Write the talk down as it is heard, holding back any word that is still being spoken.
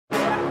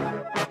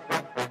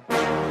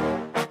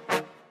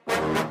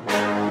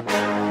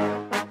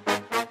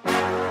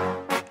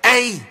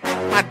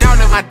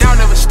my dog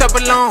never step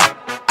alone.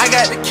 I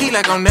got the key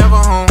like I'm never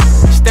home.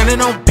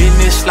 Standing on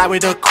business, like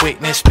with the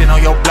quickness. Spin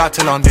on your block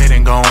till I'm dead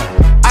and gone.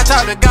 I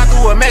talk to God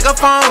through a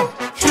megaphone.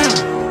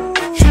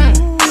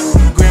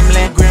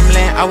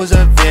 Gremlin, I was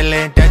a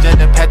villain. That's just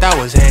the path I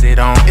was headed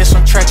on. It's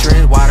some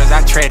treacherous waters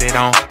I treaded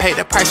on. Paid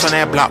the price on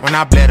that block when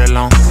I bled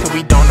alone. Cause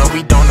we don't know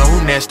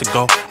who next to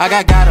go. I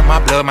got God in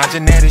my blood, my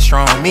genetics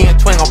strong. Me and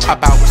Twin gon'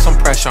 pop out with some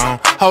pressure on.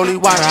 Holy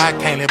water, I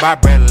can't live by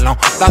bread alone.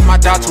 Lost my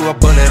dog to a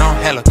bullet on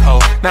hella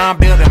cold. Now I'm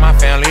building my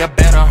family a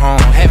better home.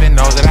 Heaven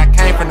knows that I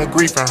came from the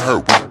grief and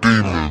hurt with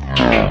demons.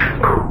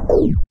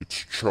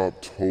 It's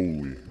chopped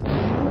holy.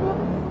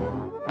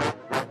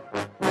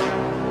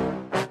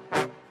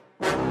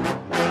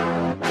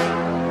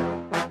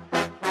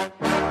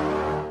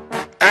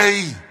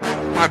 Ayy,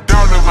 my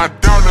dog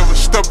never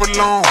step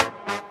alone.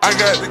 I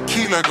got the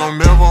key like I'm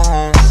never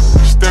home.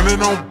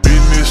 Standing on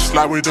business,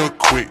 like with the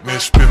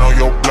quickness. Spin on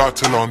your block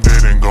till I'm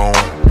dead and gone.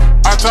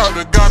 I talk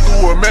to God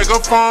through a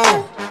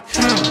megaphone.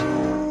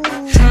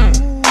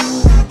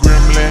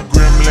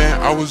 Gremlin,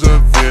 I was a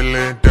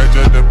villain. That's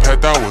just the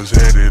path I was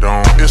headed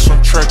on. It's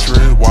some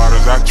treacherous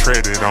waters I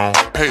treaded on.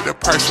 Paid the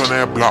price on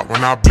that block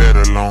when I bled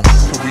alone.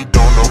 Cause we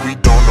don't know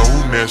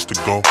who next to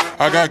go.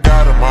 I got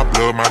God in my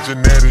blood, my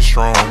genetics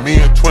strong. Me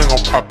and Twin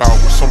gon' pop out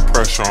with some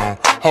pressure on.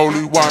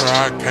 Holy water,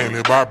 I can't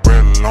live by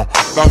bread alone.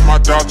 Lost my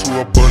dog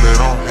to a bullet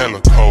on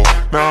hella cold.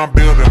 Now I'm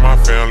building my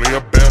family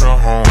a better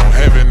home.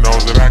 Heaven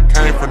knows that I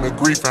came from the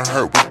grief and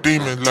hurt with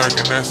demons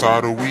lurking. That's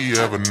all that we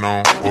ever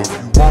known. Or if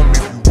you want me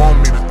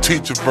to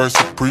teach a verse,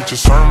 to preach a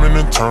sermon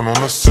and turn on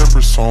a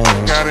separate song.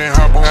 Gotta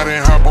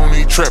hop on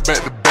these trap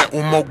back to back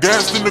with more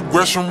gas than the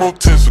Gresham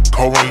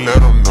Rotensico and let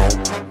them know.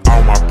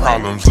 All my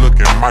problems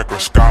looking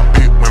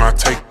microscopic when I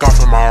take off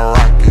in my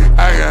rocket.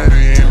 I got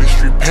the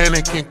industry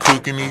panicking,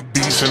 cooking these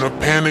beats in a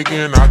panic,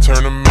 and I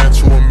turn a man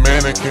to a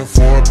mannequin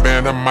for a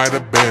band. I might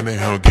abandon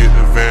him, get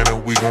the van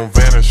and we gon'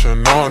 vanish.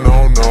 No.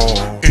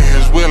 In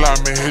his will,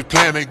 I'm in his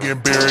plan again.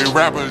 Bury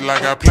rappers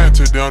like I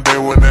planted them, they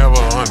will never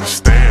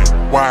understand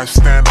why I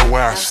stand the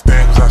way I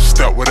stand. Cause I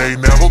step where they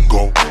never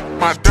go.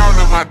 My dog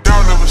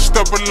never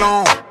step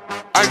alone.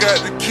 I got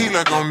the key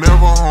like I'm never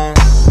home.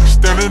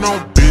 Standing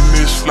on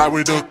business, like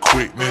with the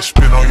quickness.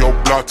 Spin on your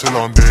block till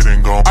I'm dead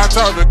and gone. I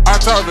talk to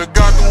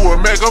God through a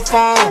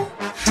megaphone.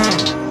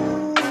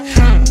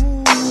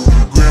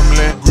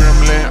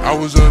 Gremlin, I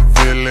was a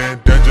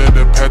villain. That's just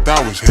the path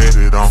I was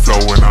headed on.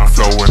 Flowing on.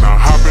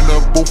 Hop in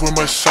the booth with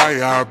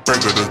Messiah. I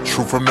break the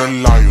truth from the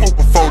liar.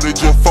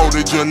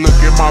 Folded you, look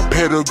at my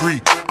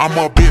pedigree. I'm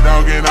a big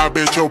dog and I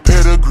bet your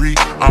pedigree.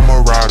 I'm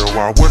a rider,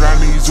 why would I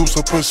need Zeus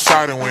or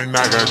Poseidon when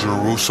I got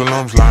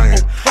Jerusalem's lion?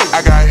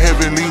 I got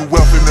heavenly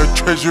wealth in the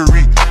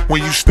treasury.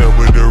 When you step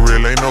with the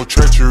real, ain't no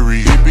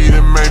treachery. It be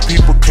the main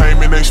people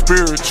claiming they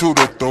spiritual,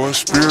 to throw a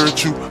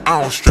spiritual.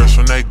 I don't stress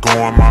when they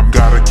going, mom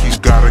gotta keep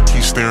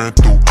staring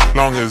through.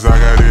 Long as I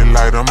got it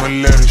light, I'ma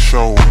let it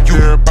show. You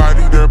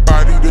everybody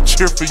to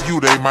cheer for you,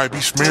 they might be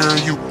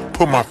smearing you.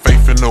 Put my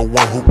faith in the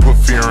one who put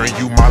fear in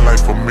you, my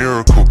life a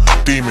miracle.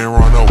 Demon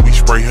run up, we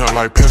spray him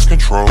like pest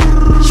control.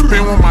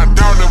 Spin with my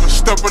dog, never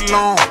step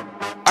alone.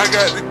 I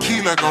got the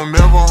key like I'm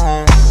never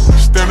home.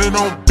 Standing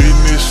on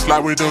business,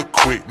 like with the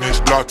quickness.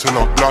 Block till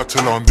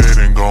I'm dead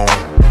and gone.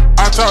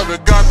 I talk to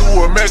God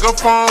through a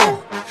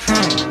megaphone.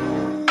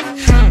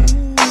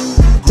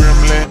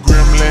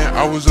 Gremlin,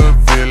 I was a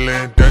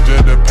villain. That's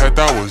just the path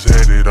I was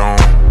headed on.